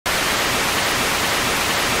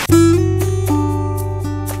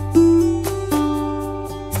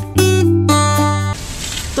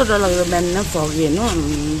कस्तो डरलाग्दो बिहान फगी हेर्नु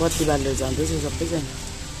बत्ती बालेर जाँदैछ सबैजना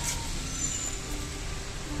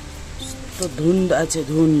कस्तो धुन्द आछे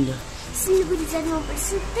धुन्द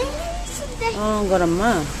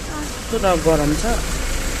गरममा पुरा गरम छ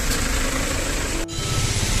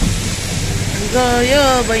गयो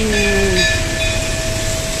बहिनी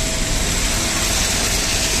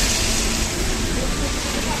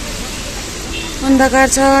अन्धकार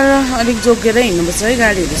छ अलिक जोगिएर हिँड्नुपर्छ है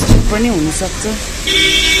गाडीहरू स्लिप पनि हुनसक्छ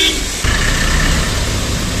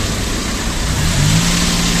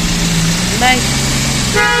बाई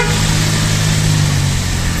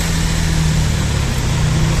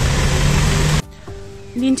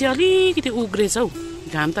दिन चाहिँ अलिकति उग्रेछ हौ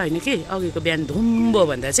घाम त होइन कि अघिको बिहान धुम्बो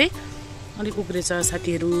भन्दा चाहिँ अलिक उग्रेछ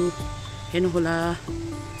साथीहरू हेर्नु होला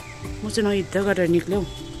म चाहिँ नहिद्ध गरेर निक्ल्यौ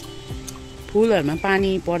फुलहरुमा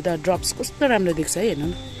पानी पर्दा ड्रप्स कस्तो राम्रो देख्छ है हेर्नु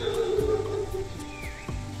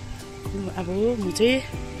अब म चाहिँ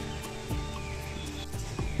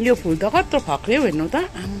यो फुल त कत्रो फक्रियो हेर्नु त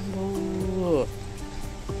आम्बो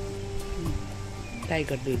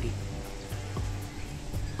टाइगर लिली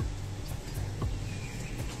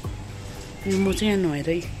म चाहिँ यहाँ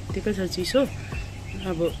नुहाएरै त्यही छ चिसो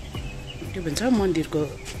अब के भन्छ मन्दिरको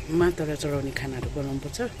मातालाई चढाउने खानाहरू बनाउनु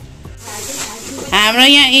पर्छ हाम्रो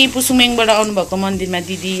यहाँ यही पुसुमेङबाट आउनुभएको मन्दिरमा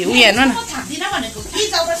दिदी उ हेर्नु न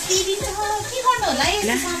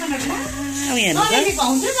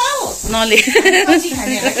नले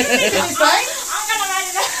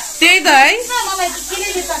त्यही त है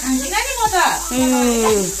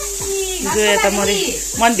गयो त मरे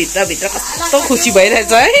मन भित्र कस्तो खुसी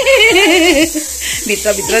भइरहेछ है भित्र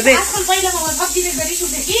चाहिँ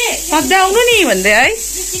सधैँ आउनु नि भन्दै है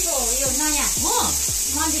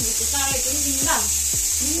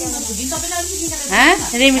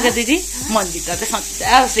रेमिका दिदी मनभित्र चाहिँ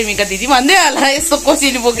सधैँ रेमिका दिदी भन्दै होला यस्तो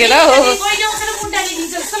कोसिली बोकेर हो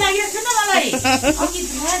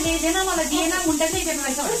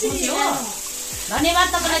धन्यवाद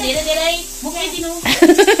तपाईलाई धेरै धेरै मुकै दिनु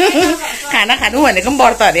खाना खानु भनेको पनि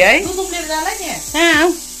व्रत अरे है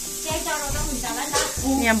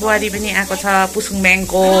यहाँ बुहारी पनि आएको छ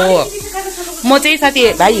पुसुङब्याङको म चाहिँ साथी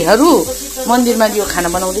भाइहरू मन्दिरमा यो खाना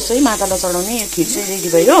बनाउँदैछु है मातालाई चढाउने खिर चाहिँ रेडी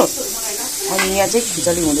भयो अनि यहाँ चाहिँ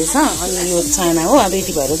खिचडी हुँदैछ अनि यो चाना हो अब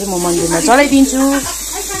यति भएर चाहिँ म मन्दिरमा चढाइदिन्छु यहाँ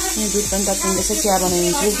दुध पनि तत्तिँदैछ चिया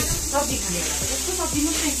बनाइदिन्छु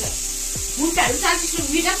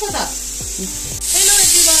Hello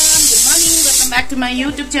everyone, good morning, welcome back to my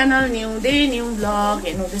YouTube channel, new day, new vlog.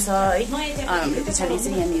 हेर्नुहुँदैछ है हाम्रो पछाडि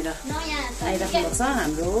चाहिँ यहाँनिर आइराख्नु भएको छ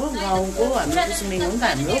हाम्रो गाउँको हाम्रो पुसुमेङ हो नि त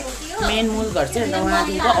हाम्रो मेन मूल घर चाहिँ अन्त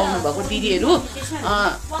उहाँदेखिको आउनुभएको दिदीहरू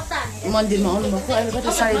मन्दिरमा आउनुभएको अहिले कति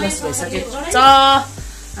 10:30 भइसक्यो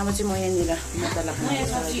अब चाहिँ म यहाँनिर मातालाई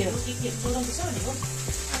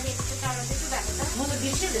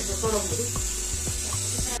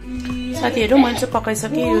साथीहरू मैले चाहिँ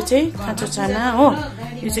पकाइसकेँ यो चाहिँ काँचो चाना हो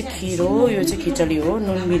यो चाहिँ खिर हो यो चाहिँ खिचडी हो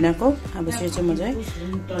नुन बिनाको अब यो चाहिँ म चाहिँ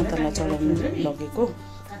मातालाई चढाउनु लगेको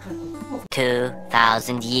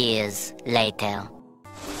 2000 years later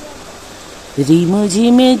रिम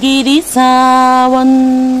झिम गिरी सावन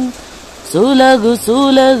सुलग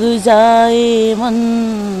सुलग जाए मन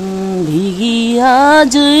भीगी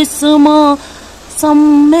आज इसम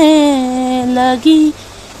सम्मे लगी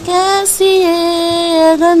कैसी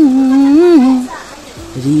अगन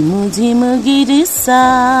रिम झिम गिरी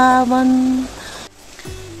सावन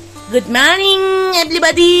गुड मर्निङ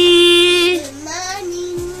एभ्रीबडी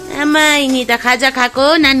आमा यिनी त खाजा खाएको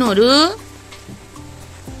नानुहरू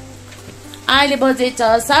अहिले बजेछ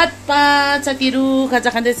 7:05 साथीहरू खाजा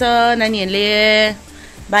खाँदैछ नानीहरूले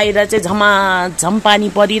बाहिर चाहिँ झमाझम पानी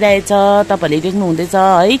परिरहेछ तपाईहरुले देख्नु हुँदैछ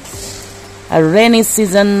है रेनी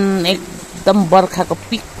सिजन एकदम बर्खाको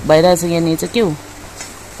पिक भइरहेछ यहाँनिर चाहिँ के हो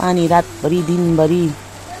पानी रातभरि दिनभरि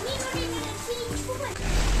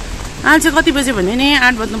आज चाहिँ कति बजे भने नि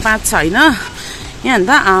 8:05 छ हैन यहाँ त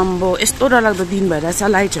आम्बो यस्तो डरलाग्दो दिन भइरहेछ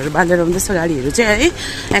लाइटहरू बालेर आउँदैछ गाडीहरू चाहिँ है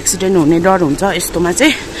एक्सिडेन्ट हुने डर हुन्छ यस्तोमा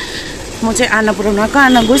चाहिँ म चाहिँ आना पुऱ्याउनको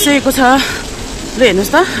आना गइसकेको छ ल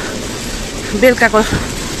हेर्नुहोस् त बेलुकाको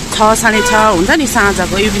 6:30 हुन्छ नि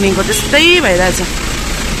साँझको इभिनिङको त्यस्तै भइरहेछ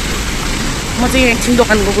म चाहिँ एकछिन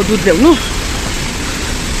दोकान गएको दुध ल्याउनु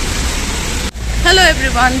hello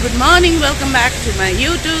everyone good morning welcome back to my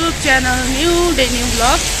YouTube channel new day new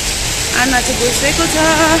blog आना चाहिँ गइसकेको छ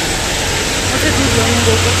म चाहिँ दुध ल्याउनु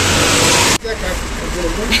गएको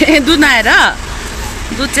दुध नआएर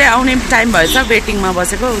दुध चाहिँ आउने टाइम भएछ वेटिङमा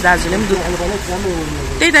बसेको दाजुले पनि दुध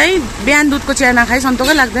त्यही त है बिहान दुधको चिया नखाइ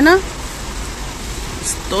सन्तोकै लाग्दैन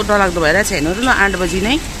यस्तो डरलाग्दो भइरहेछ हेर्नु ल 8 बजी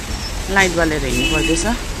नै लाइट बालेर हिँड्नु पर्दैछ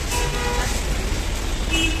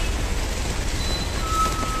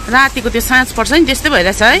रातिको त्यो साँझ पर्छ नि त्यस्तै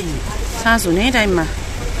भइरहेछ है साँझ हुने टाइममा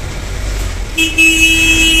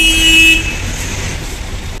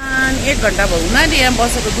 1 घन्टा भयो हुनाले यहाँ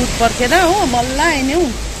बसेको दुध पर्खेर हो बल्ल आएन हौ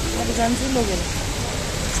अब जान्छु लगेर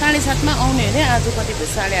 7:30 मा आउने अरे आज कति भयो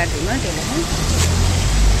 8:30 हुन आँट्यो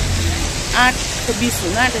 8:20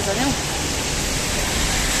 हुन आँटेछ नि हौ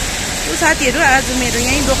ऊ साथीहरू आज मेरो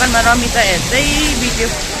यही दोकानमा रमिता हेर्दै बित्यो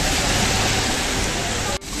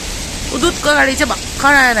ऊ दुधको गाडी चाहिँ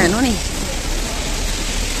भर्खर आएर हेर्नु नि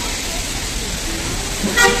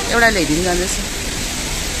एउटा ल्याइदिनु जाँदैछ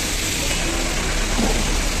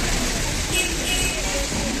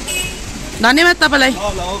धन्यवाद तपाईलाई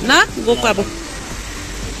ल गएको अब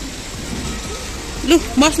लु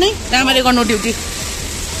बस नै राम्ररी गर्नु ड्युटी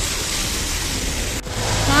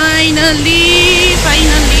फाइनली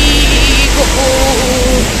गएको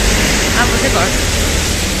अब चाहिँ घर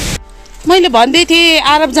मैले भन्दै थिएँ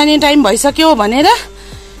आरब जाने टाइम भइसक्यो भनेर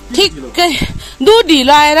ठिक्कै दुध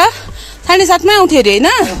ढिलो आएर 7:30 मै आउँथ्यो अरे होइन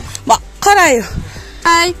भर्खर आयो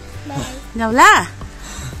हाई जाउला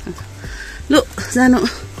लु जानु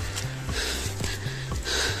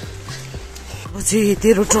पछि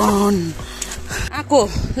तेरो टर्न आएको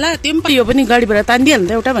ल त्यो पनि यो पनि गाडीबाट तानिदिइहाल्नु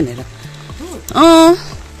त एउटा भनेर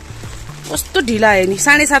कस्तो ढिलो आयो नि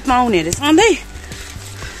 7:30 मा आउने अरे सधैँ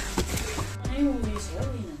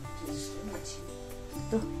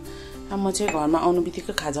म चाहिँ घरमा आउनु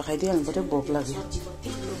बित्तिकै खाजा खाइदिइहाल्नु पर्यो भोक लाग्यो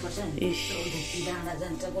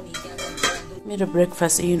मेरो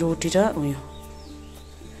ब्रेकफास्ट यही रोटी र उयो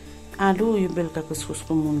आलु यो बेलुकाको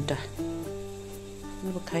इस्कुसको मुन्टा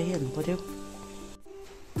अब खाइहाल्नु पर्यो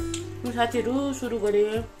साथीहरू सुरु गरे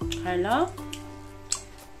खाएर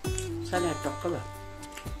 8:30 टक्क भयो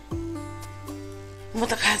म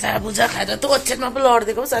त खाजा भुजा खाएर त ओछ्यानमा पो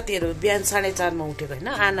लड्दिएको साथीहरू बिहान 4:30 मा उठेको होइन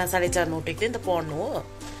आना 4:30 मा उठेको थिएँ नि त पढ्नु हो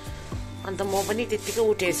अन्त म पनि त्यत्तिकै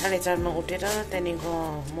उठेँ 4:30 मा उठेर त्यहाँदेखिको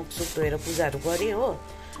मुखसुख धोएर पूजाहरू गरेँ हो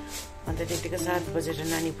अन्त त्यत्तिकै 7 बजेर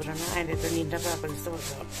नानी पुऱ्याउनु अहिले त निन्द्रा पाएको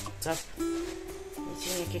जस्तो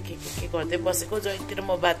के गर्दै बसेको जहीँतिर म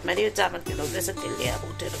बात मारियो चामल खेलाउँदैछ त्यसले अब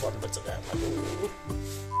उठेर गर्नुपर्छ कामहरू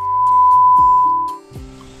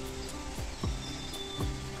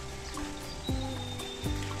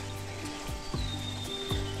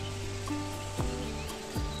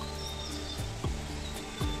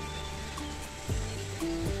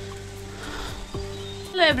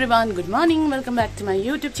Hello everyone, good morning, welcome back to my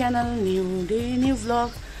YouTube channel, new day, new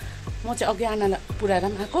vlog. म चाहिँ अघि आनालाई पुऱ्याएर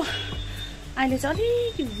पनि आएको अहिले चाहिँ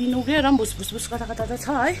अलिक दिन उग्रिएर पनि भुसभुस कता कता त छ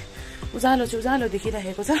है उज्यालो चाहिँ उज्यालो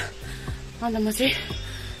देखिरहेको छ अन्त म चाहिँ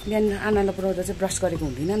बिहान आनालाई पुऱ्याउँदा चाहिँ ब्रस गरेको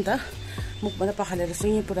हुँदिनँ नि त मुखबाट पखालेर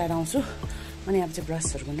सुँगै पुऱ्याएर आउँछु अनि अब चाहिँ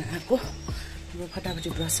ब्रसहरू गर्न आएको अब फटाफटी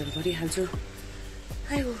ब्रसहरू गरिहाल्छु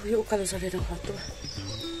आयो यो उकालो चलेर खत्तु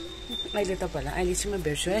अहिले तपाईँहरूलाई अहिले चाहिँ म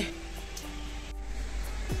भेट्छु है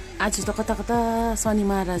आज त कता कता शनि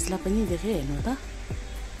महाराजलाई पनि देखेँ हेर्नु त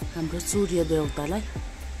हाम्रो सूर्य देवतालाई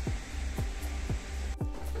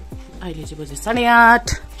अहिले चाहिँ बजे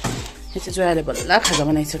 8:30 यो चाहिँ जोयाले बल्ल खाजा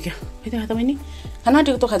बनाइसक्यो खै त खाता बहिनी खाना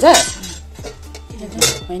आँटेको त खाजा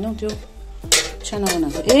होइन त्यो चाना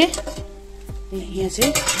बनाएको यहाँ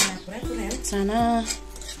चाहिँ चाना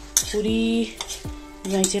पुरी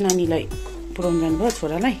यहाँ चाहिँ नानीलाई पुऱ्याउनु जानुभयो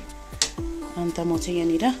छोरालाई अन्त म चाहिँ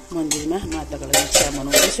यहाँनिर मन्दिरमा माताको लागि चिया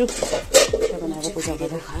बनाउँदैछु चिया बनाएर पूजा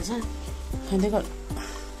गरेर खाजा खाँदै गर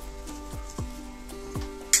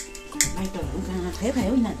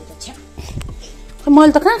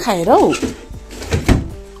मैले त कहाँ खाएर हौ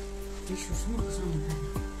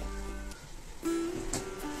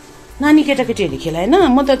नानी केटाकेटीहरू खेलाएन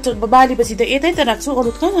म त बारीपछि त यतै त राख्छु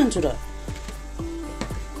अरू कहाँ जान्छु र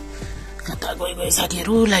कता गए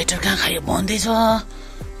साथीहरू लाइटर कहाँ खायो भन्दैछ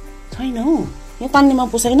छैन हौ यहाँ तान्नेमा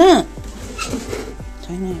पोसाइन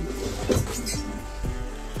छैन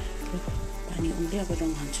पानी उम्ले अब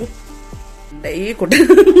रङ हाल्छु खुट्टा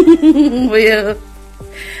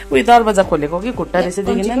उयो दरवाजा खोलेको कि खुट्टा रहेछ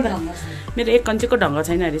देखिन नि त मेरो 1 कन्चीको ढङ्ग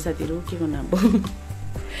छैन अरे साथीहरू के गर्नु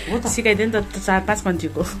अब सिकाइदियो नि त 4-5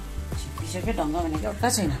 कन्चीको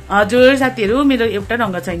हजुर साथीहरू मेरो एउटा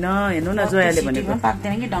ढङ्ग छैन हेर्नु न जोयाले भनेको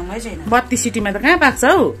 32 सिटीमा त कहाँ पाक्छ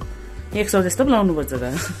हौ 100 जस्तो पो लाउनु पर्छ त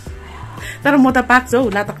तर म त पाक्छ हौ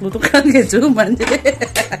लातक लुतुक खान्छु मान्छे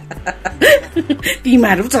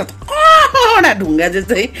टिमाहरू छ कडा ढुङ्गा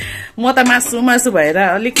जस्तै म त मासु भएर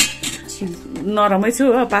अलिक नरमै छु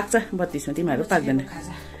हो पाक्छ 32 मा तिमीहरू पाक्दैन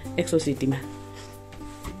 100 सिटीमा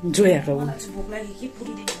जोयाको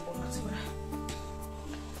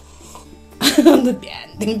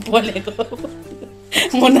बिहानदेखि पोलेको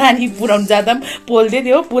म नानी पुऱ्याउनु जाँदा पनि पोल्दै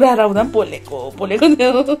थियो पुरा आउँदा पनि पोलेको थियो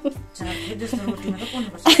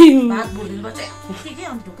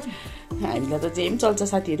हामीलाई त जे पनि चल्छ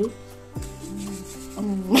साथीहरू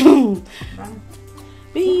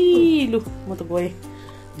लु म त गएँ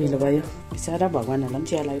ढिलो भयो बिचरा भगवानहरूलाई पनि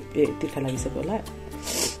चिया तिर्खा लागिसक्यो होला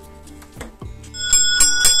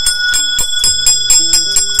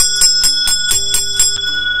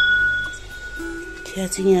चिया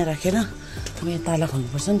चाहिँ यहाँ राखेर अब यहाँ ताला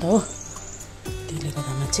खोल्नुपर्छ नि त हो त्यसले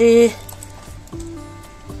गर्दामा चाहिँ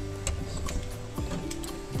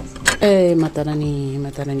माता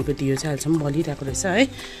रानीको दियो चाहिँ अहिलेसम्म बलिरहेको रहेछ है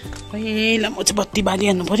पहिला म चाहिँ बत्ती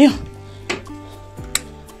बालिहाल्नु पर्यो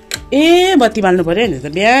बत्ती बाल्नु पर्यो नि त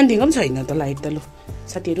बिहानदेखिको पनि छैन त लाइट त लु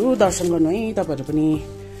साथीहरू दर्शन गर्नु है तपाईँहरू पनि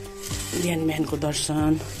बिहानको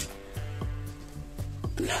दर्शन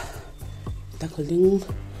ल यता खोलिदिउँ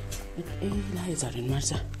ला झरेन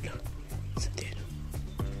मार्छ ल साथीहरू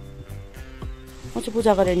म चाहिँ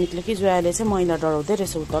पूजा गरेर निक्लेँ कि जुवाले चाहिँ मैला डराउँदै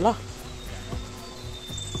रहेछ उता ल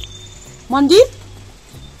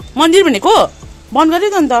मन्दिर भनेको बन्द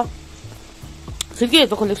गरेँ त अन्त खिड्कीहरू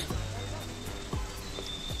त खोलेको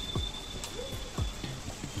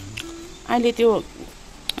अहिले त्यो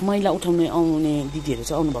मैला उठाउने आउने दिदीहरू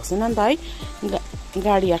चाहिँ आउनु भएको छैन नि त है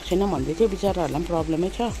गाडी आएको छैन भन्दै थियो बिचराहरूलाई पनि प्रब्लमै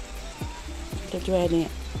छ त्यो जुवाले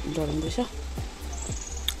डराउँदैछ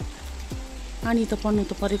पानी त पर्नु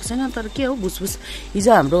त परेको छैन तर के हो भुसभुस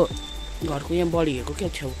हिजो हाम्रो घरको यहाँ बढिएको क्या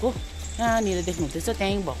छेउको यहाँनिर देख्नुहुँदैछ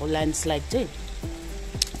त्यहीँ भएको ल्यान्डस्लाइड चाहिँ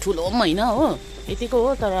ठुलो पनि होइन हो यतिको हो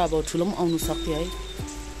तर अब ठुलो पनि आउनु सक्थ्यो है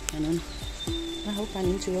हेर्नु न हो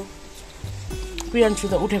पानी पनि छु प्रियान्सु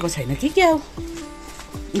त उठेको छैन कि क्या हो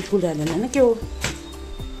स्कुल जाँदैन होइन के हो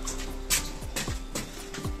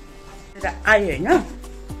आयो होइन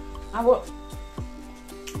अब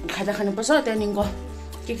खाजा खानुपर्छ त्यहाँदेखिको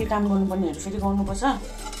के काम गर्नुपर्नेहरू फेरि गर्नुपर्छ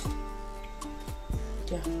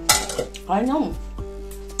होइन हौ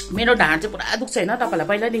मेरो ढाड चाहिँ पुरा दुख्छ होइन तपाईँलाई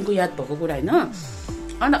पहिल्यैदेखिको याद भएको कुरा होइन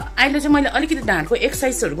अन्त अहिले चाहिँ मैले अलिकति ढाडको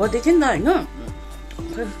एक्सर्साइजहरू गर्दै थिएँ नि त होइन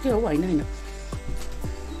के हो होइन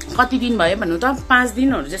कति दिन भयो भन्नु त 5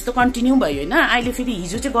 दिनहरू जस्तो कन्टिन्यू भयो होइन अहिले फेरि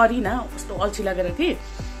हिजो चाहिँ गरिनँ कस्तो अल्छी लागेर कि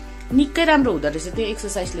निकै राम्रो हुँदो रहेछ त्यो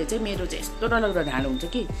एक्सर्साइजले चाहिँ मेरो चाहिँ यस्तो डरलाग्दो ढाड हुन्छ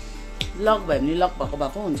कि लक भयो भने लक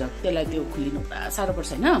भएको हुन्छ त्यसलाई त्यो खुलिनु पुरा साह्रो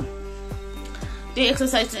पर्छ होइन त्यो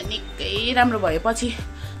एक्सर्साइज चाहिँ निकै राम्रो भयो पछि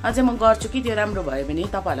अझै म गर्छु कि त्यो राम्रो भयो भने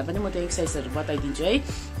तपाईँहरूलाई पनि म त्यो एक्सर्साइजहरू बताइदिन्छु है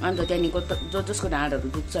अन्त त्यहाँदेखिको जसको ढाडहरू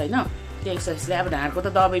दुख्छ होइन त्यो एक्सर्साइजले अब ढाडको त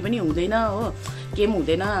दबाई पनि हुँदैन हो के पनि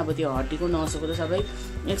हुँदैन अब त्यो हड्डीको नसको त सबै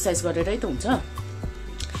एक्सर्साइज गरेरै त हुन्छ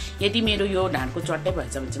यदि मेरो यो ढाडको चट्टै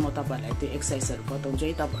भएछ भने चाहिँ म तपाईँहरूलाई त्यो एक्सर्साइजहरू बताउँछु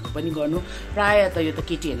है तपाईँहरू पनि गर्नु प्रायः त यो त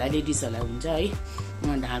केटीहरूलाई लेडिजहरूलाई हुन्छ है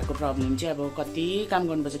ढाडको प्रब्लम चाहिँ अब कति काम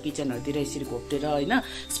गर्नुपर्छ किचनहरूतिर यसरी घोप्टेर होइन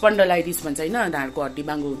स्पन्डलाइटिस भन्छ होइन ढाडको हड्डी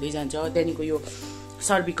बाङ्गो हुँदै जान्छ त्यहाँदेखिको यो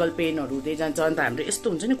सर्भिकल पेनहरू हुँदै जान्छ अन्त हाम्रो यस्तो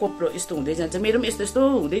हुन्छ नि कोप्रो यस्तो हुँदै जान्छ मेरो पनि यस्तो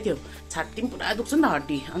हुँदै थियो छाती पनि पुरा दुख्छ नि त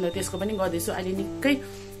हड्डी अन्त त्यसको पनि गर्दैछु अहिले निकै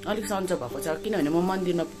अलिक सन्चो भएको छ किनभने म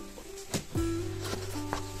मन्दिरमा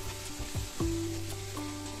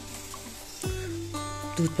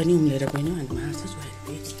दुध पनि उम्लेर गएन अन्त मार्छ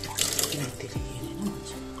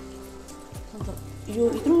अन्त यो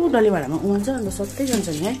यत्रो डल्ले भाँडामा उमाल्छ अन्त सबै जान्छ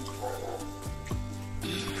नि है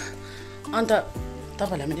अन्त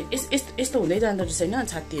तपाईँलाई मैले यस्तो हुँदै जाँदो रहेछ होइन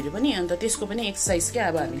छातीहरू पनि अन्त त्यसको पनि एक्सर्साइज क्या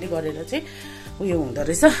अब हामीले गरेर चाहिँ उयो हुँदो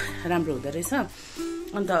रहेछ राम्रो हुँदो रहेछ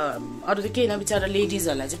अन्त अरू त केही नबिचारा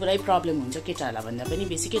लेडिजहरूलाई चाहिँ पुरै प्रब्लम हुन्छ केटाहरूलाई भन्दा पनि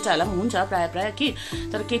बेसी केटाहरूलाई पनि हुन्छ प्रायः कि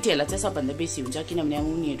तर केटीहरूलाई चाहिँ सबभन्दा बेसी हुन्छ किनभने अब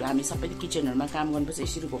उनीहरू हामी सबै किचनहरूमा काम गर्नुपर्छ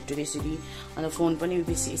यसरी घोप्टेर यसरी अन्त फोन पनि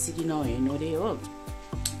बेसी यसरी नहेर्नु अरे हो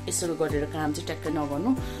यसरी गरेर काम चाहिँ ट्याक्कै नगर्नु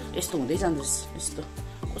यस्तो हुँदै जाँदोस् यस्तो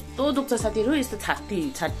कस्तो दुख्छ साथीहरू यस्तो छाती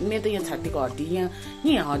मेरो त यहाँ छातीको हड्डी यहाँ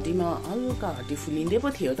नि हड्डीमा हल्का हड्डी फुलिँदै पो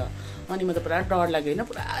थियो त अनि म त पुरा डर लाग्यो होइन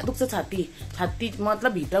पुरा दुख्छ छाती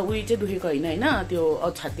मतलब भित्र उयो चाहिँ दुखेको होइन होइन त्यो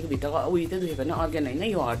छातीको भित्रको उयो चाहिँ दुखेको होइन अर्ग्यान होइन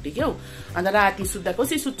यो हड्डी क्या हो अन्त राति सुत्दा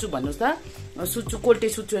कसरी सुत्छु भन्नुहोस् त सुत्छु कोल्टे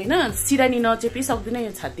सुत्छु होइन सिरानी नचेपी सक्दिनँ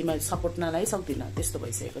यो छातीमा सपोर्ट नलाइ सक्दिनँ त्यस्तो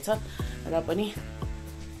भइसकेको छ र पनि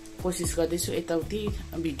कोसिस गर्दैछु यताउति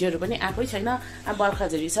भिडियोहरू पनि आएकै छैन अब बर्खा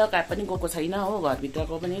झरी छ काट पनि गएको छैन हो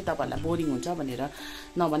घरभित्रको पनि तपाईँहरूलाई बोरिङ हुन्छ भनेर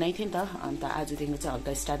नबनाइ थिएँ नि त अन्त आजदेखि चाहिँ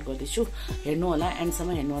हल्का स्टार्ट गर्दैछु हेर्नु होला एन्डसम्म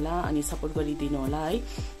हेर्नु होला अनि सपोर्ट गरिदिनु होला है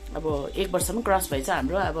अब 1 वर्षमा क्रस भएछ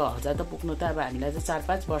हाम्रो अब 1000 त पुग्नु त अब हामीलाई त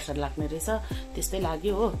 4-5 वर्ष लाग्ने रहेछ त्यस्तै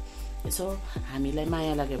लाग्यो हो यसो हामीलाई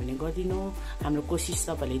माया लाग्यो भने गरिदिनु हाम्रो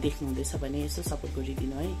कोसिस तपाईँले देख्नुहुँदैछ भने यसो सपोर्ट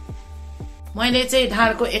गरिदिनु है मैले चाहिँ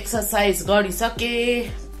ढाडको एक्सर्साइज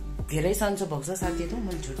गरिसकेँ धेरै सन्चो भएको छ साथीहरू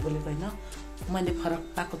मैले झुट बोलेको होइन मैले फरक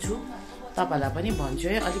पाएको छु तपाईँलाई पनि भन्छु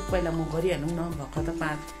है अलिक पहिला म गरिहालौँ न भर्खर त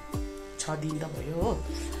 6 दिन त भयो हो।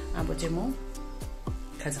 अब चाहिँ म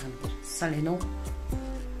खाजा खानु पर्यो 9:30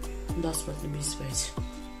 10:20 भएछ।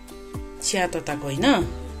 चिया त ताको होइन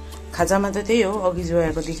खाजामा त त्यही हो अघि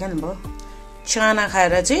जोयाको देखाल्नु भयो चाना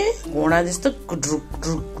खाएर चाहिँ घोडा जस्तो गुड्रुक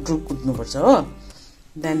गुड्रुक गुड्रुक कुद्नुपर्छ हो।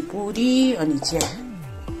 त्यहाँदेखि पुरी अनि चिया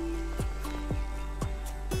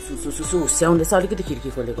सुसु हुस्याउँदैछ अलिकति खिड्की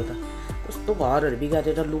खोलेको त कस्तो घरहरू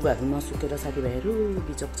बिगारेर लुगाहरू नसुकेर साथीभाइहरू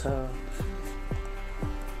बिचोक छ।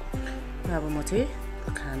 अब म चाहिँ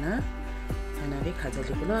खानाले खाजा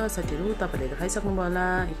लिएको ल साथीहरू तपाईँले त खाइसक्नु भयो होला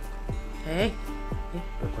है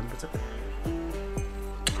भन्नुपर्छ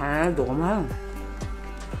खाना धोमा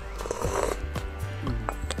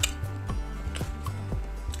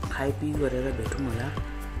खाइपी गरेर भेटौँ होला।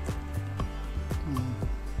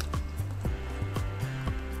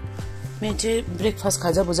 मेरो चाहिँ ब्रेकफास्ट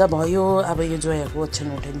खाजा भुजा भयो। अब यो जोयाको ओछ्यान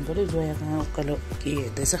उठाइदिनु पऱ्यो। जोया कहाँ उकालो के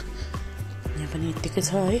हेर्दैछ यहाँ पनि यत्तिकै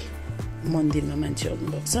छ है मन्दिरमा मान्छे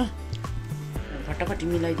आउनुभएको छ फटाफटी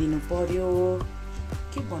मिलाइदिनु पर्यो।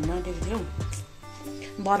 के भन्नु आँटेको थियो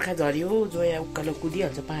बर्खा झऱ्यो जोया उकालो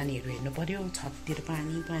कुदिहाल्छ पानीहरू हेर्नु पर्यो छततिर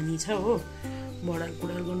पानी छ हो बढाल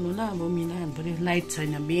कुडाल गर्नु होला। अब मिलाइहाल्नु पर्यो लाइट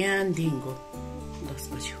छैन बिहानदेखिको 10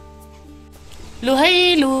 बज्यो। लु है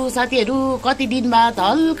लु साथीहरू कति दिन बाद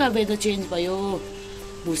हल्का वेदर चेन्ज भयो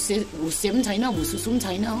हुस्से पनि छैन भुसुसु पनि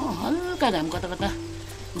छैन हो हल्का घाम कता कता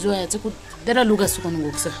जोया चाहिँ कुदेर लुगा सुकाउनु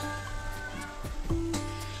गएको छ।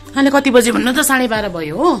 अहिले कति बजे भन्नु त 12:30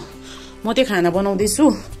 भयो हो। म चाहिँ खाना बनाउँदैछु।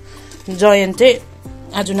 जयन चाहिँ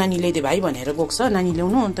आज नानी ल्याइदिए भाइ भनेर गएको छ नानी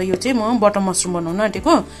ल्याउनु। अन्त यो चाहिँ म बटर मसरुम बनाउनु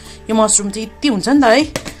आँटेको। यो मसरुम चाहिँ यति हुन्छ नि त है।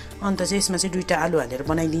 अन्त चाहिँ यसमा चाहिँ 2टा आलु हालेर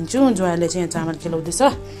बनाइदिन्छु। जोयाले चाहिँ यहाँ चामल खेलाउँदैछ।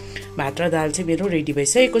 भात र दाल चाहिँ मेरो रेडी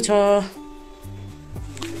भइसकेको छ।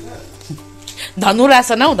 धनु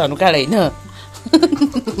रासन हौ धनु काँड होइन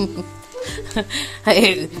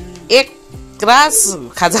एक रास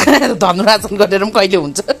खाजा खाएर धनु रासन गरेर पनि कहिले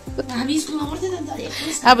हुन्छ।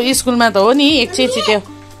 अब स्कुलमा त हो नि एकचोटि त्यो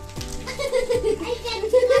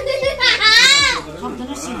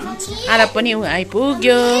आराप पनि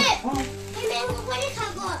आइपुग्यो।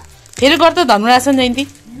 फेरि गर्छ धनु रासन जयन्ती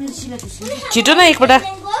छिटो न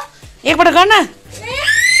एकपल्ट गर्न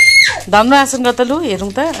धनु रासन गर्छ लु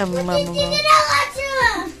हेरौँ त।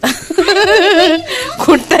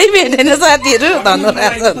 खुट्टै भेटेन साथीहरू धनु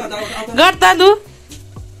रासन गर्दा लु।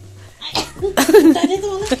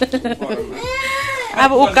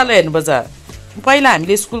 अब उकालो हेर्नुपर्छ पहिला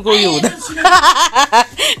हामीले स्कुलको उयो हुँदा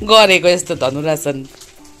गरेको यस्तो धनु रासन।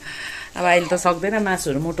 अब अहिले त सक्दैन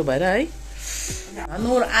मासुहरू मोटो भएर है।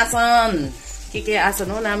 धनुर आसन के आसन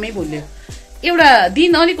हो नामै भुल्यो। एउटा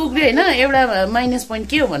दिन अलिक उग्रियो होइन। एउटा माइनस पोइन्ट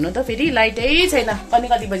के हो भन्नु त फेरि लाइटै छैन। पनि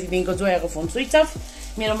कति बजीदेखिको जोयाको फोन स्विच अफ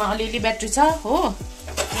मेरोमा अलिअलि ब्याट्री छ हो।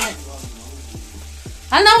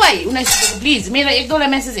 हाल न भाइ 19 रुपियाँको प्लिज मेरो 1-2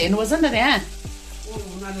 मेसेज हेर्नुपर्छ नि त त्यहाँ।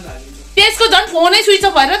 त्यसको झन् फोनै स्विच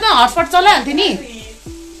अफ भएर त हटस्पट चलाइहाल्थ्यो नि।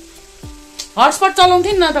 हटस्पट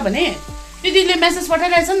चलाउँथ्यो नि न त भने त्यो दिदीले मेसेज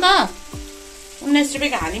पठाइरहेछ नि त 19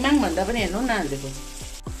 रुपियाँको हानिमाग भन्दा पनि हेर्नु न हालिदिएको।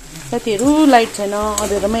 साथीहरू लाइट छैन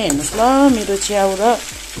अँधेरोमै हेर्नुहोस् ल। मेरो च्याउ र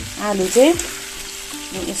आलु चाहिँ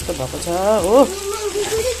यस्तो भएको छ हो।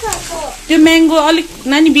 त्यो म्याङ्गो अलिक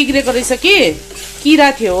नानी बिग्रेको रहेछ कि किरा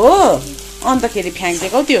थियो हो अन्तखेरि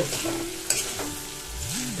फ्याँकिदिएको हौ त्यो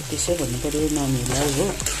त्यसै भन्नु पर्यो नानीहरूलाई हो।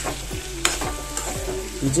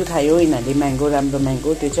 हिजो खायो यिनीहरूले म्याङ्गो राम्रो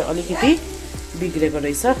म्याङ्गो त्यो चाहिँ अलिकति बिग्रेको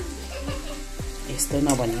रहेछ। यस्तो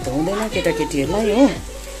नभनी त हुँदैन केटाकेटीहरूलाई हो।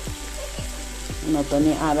 न त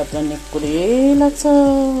नि आरत र नेकुरे लाग्छ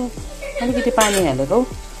अलिकति पानी हालेको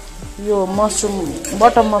यो मसरुम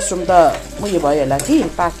बटर मसरुम त उयो भयो होला कि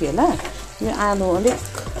पाक्यो होला। यो आलु अलिक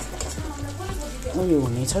उयो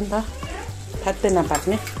हुनेछ नि त फ्याक्कै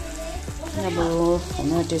नपाक्ने। अब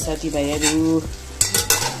हुन आँट्यो साथीभाइहरू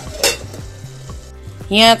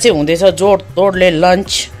यहाँ चाहिँ हुँदैछ जोड तोडले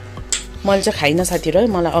लन्च। मैले चाहिँ खाइनँ साथीहरू है।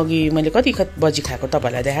 मलाई अघि मैले कति बजी खाएको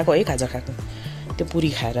तपाईँहरूलाई देखाएको है खाजा खाएको त्यो पुरी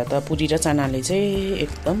खाएर त पुरी र चानाले चाहिँ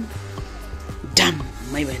एकदम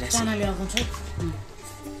डाम्मै भइरहेछ।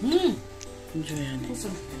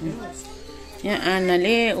 यहाँ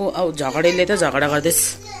आनाले झगडेले त झगडा गर्दैछ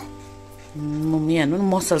मम्मी हान्नु न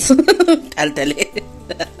मसल्स टालटाले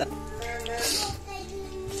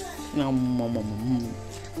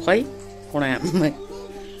खै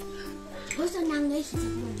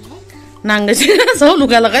नाङ्गै छ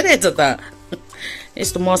लुगा लगाइरहेछ त।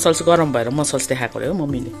 यस्तो मसल्स गरम भएर मसल्स देखाएको रे हो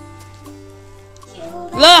मम्मीले।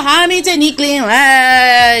 ल हामी चाहिँ निक्ल्यौँ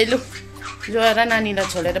है। लु जोएर नानीलाई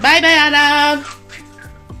छोडेर बाई बाई आराम।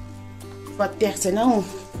 पत्याएको छैन हौ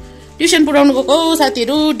ट्युसन पुऱ्याउनु गएको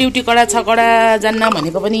साथीहरू। ड्युटी कडा छ कडा जान्न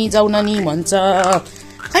भनेको पनि जाउन नि भन्छ।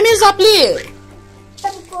 खै मेरो सप्ली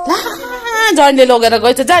जनले लगेर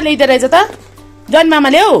गएछ जा ल्याइदे रहेछ त जन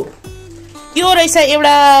मामाले हौ त्यो रहेछ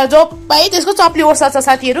एउटा जप्पै त्यसको चप्ली ओर्छ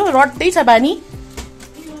साथीहरू रड्दै छ बानी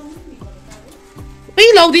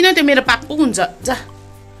लाउँदिन त्यो मेरो पाक्पो हुन्छ जा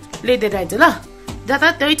ल्याइदे रहेछ ल जा त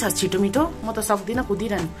त्यही छ छिटो मिठो म त सक्दिनँ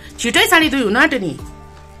कुदिरहनु छिटै 2:30 हुन आँट्यो नि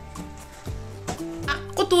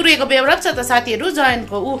आक्को तुरेको बेहोरा छ त साथीहरू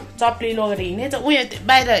जयनको चप्ली लगेर हिँडेछ उयो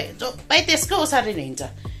बाहिर जप्पै त्यसको ओसारेर हिँड्छ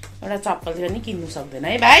एउटा चप्पल पनि किन्नु सक्दैन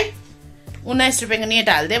है भाइ 19 रुपियाँको नेट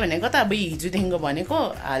हाल्दे भनेको त अब हिजोदेखिको भनेको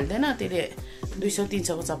हाल्दैन त्यसले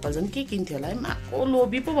 200-300 को चप्पल झन् के किन्थ्यो होला है आक्को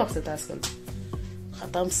लोभी पो भएको छ त आजकल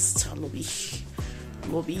खतम छ लोभी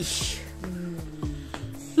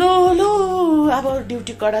लो अब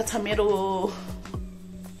ड्युटी कडा छ मेरो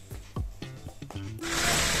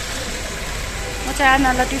म चाहिँ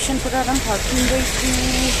आनालाई ट्युसन पुऱ्याएर पनि फर्किँदैछु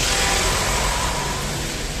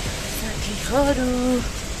साथीहरू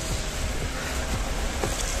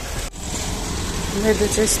मेरो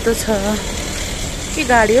चाहिँ यस्तो छ के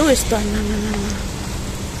गाडी हौ यस्तो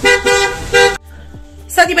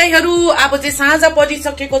साथीभाइहरू अब चाहिँ साँझ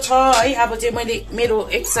परिसकेको छ है अब चाहिँ मैले मेरो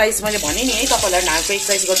एक्सर्साइज मैले भने नि है तपाईँलाई ढाडको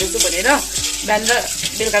एक्सर्साइज गर्दैछु भनेर बिहान र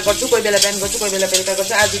बेलुका गर्छु कोही बेला बिहान गर्छु कोही बेला बेलुका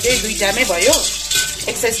गर्छु आज चाहिँ 2 टाइमै भयो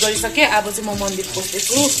एक्सर्साइज गरिसकेँ अब चाहिँ म मन्दिर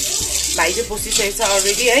पस्दैछु भाइ चाहिँ पसिसकेको छ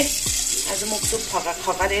अलरेडी है आज मुखसुख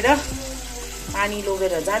खकारेर पानी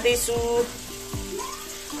लगेर जाँदैछु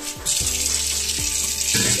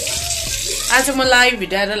आज म लाइभ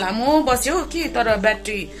भिडियो लामो बस्यो कि तर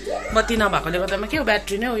ब्याट्री बत्ती नभएकोले गर्दामा के हो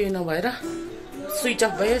ब्याट्री नै उयो नभएर स्विच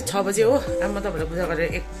अफ भयो 6 बजे हो अब म तपाईँलाई पूजा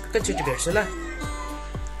गरेर एकैचोटि भेट्छु ल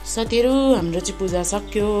साथीहरू हाम्रो चाहिँ पूजा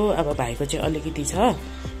सक्यो अब भाइको चाहिँ अलिकति छ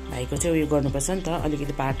भाइको चाहिँ उयो गर्नुपर्छ नि त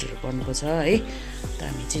अलिकति पाठहरू गर्नुपर्छ है त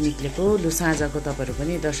हामी चाहिँ निक्लेको लु साँझको तपाईँहरू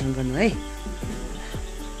पनि दर्शन गर्नु है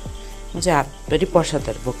म चाहिँ हातभरि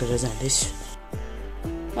प्रसादहरू बोकेर जाँदैछु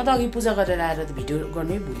म त अघि पूजा गरेर आएर त भिडियो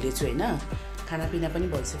गर्नै भुलेछु होइन खानापिना पनि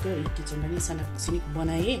भइसक्यो किचन पनि सनाक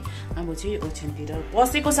बनाएँ अब चाहिँ ओछ्यानतिर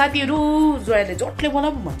बसेको साथीहरू जोयाले जोटले बोला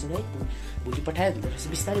पो भन्छ है भोलि पठायो हुँदो रहेछ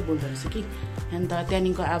बिस्तारै बोल्दो रहेछ कि अन्त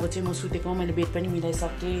त्यहाँदेखिको अब चाहिँ म सुतेको मैले बेड पनि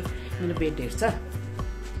मिलाइसकेँ मेरो बेड हेर्छ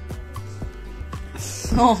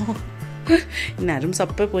यिनीहरू पनि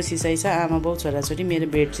सबै पोसिसकेछ आमा बाउ छोराछोरी मेरो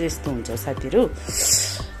बेड चाहिँ यस्तो हुन्छ साथीहरू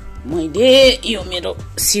मैले यो मेरो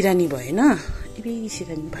सिरानी भएन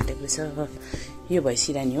सिरानी फाटेको छ यो भयो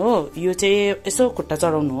सिरानी हो यो चाहिँ यसो खुट्टा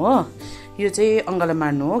चढाउनु हो यो चाहिँ अङ्गालो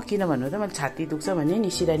मार्नु हो किन भन्नु त मैले छाती दुख्छ भने नि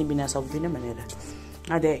सिरानी बिना सक्दिनँ भनेर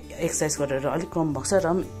आज एक्सर्साइज गरेर अलिक कम भएको छ र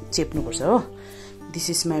पनि चेप्नुपर्छ हो दिस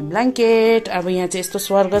इज माई ब्ल्याङ्केट अब यहाँ चाहिँ यस्तो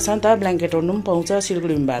स्वर्ग छ नि त ब्ल्याङ्केट ओर्नु पनि पाउँछ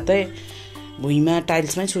सिलगढीमा भए त भुइँमा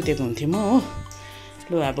टाइल्समै सुतेको हुन्थ्यो म हो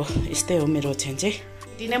लु अब यस्तै हो मेरो ओछ्यान चाहिँ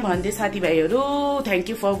यति नै भन्दै साथीभाइहरू थ्याङ्क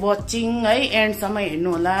यू फर वाचिङ है एन्डसम्म हेर्नु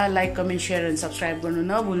होला like comment share and subscribe गर्नु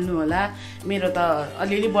नभुल्नु होला मेरो त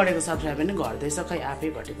अलिअलि बढेको सब्सक्राइब पनि घट्दैछ खै आफै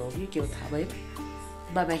घटेको हो कि के हो थाहा भयो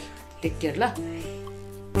बाई बाई टेक केयर ल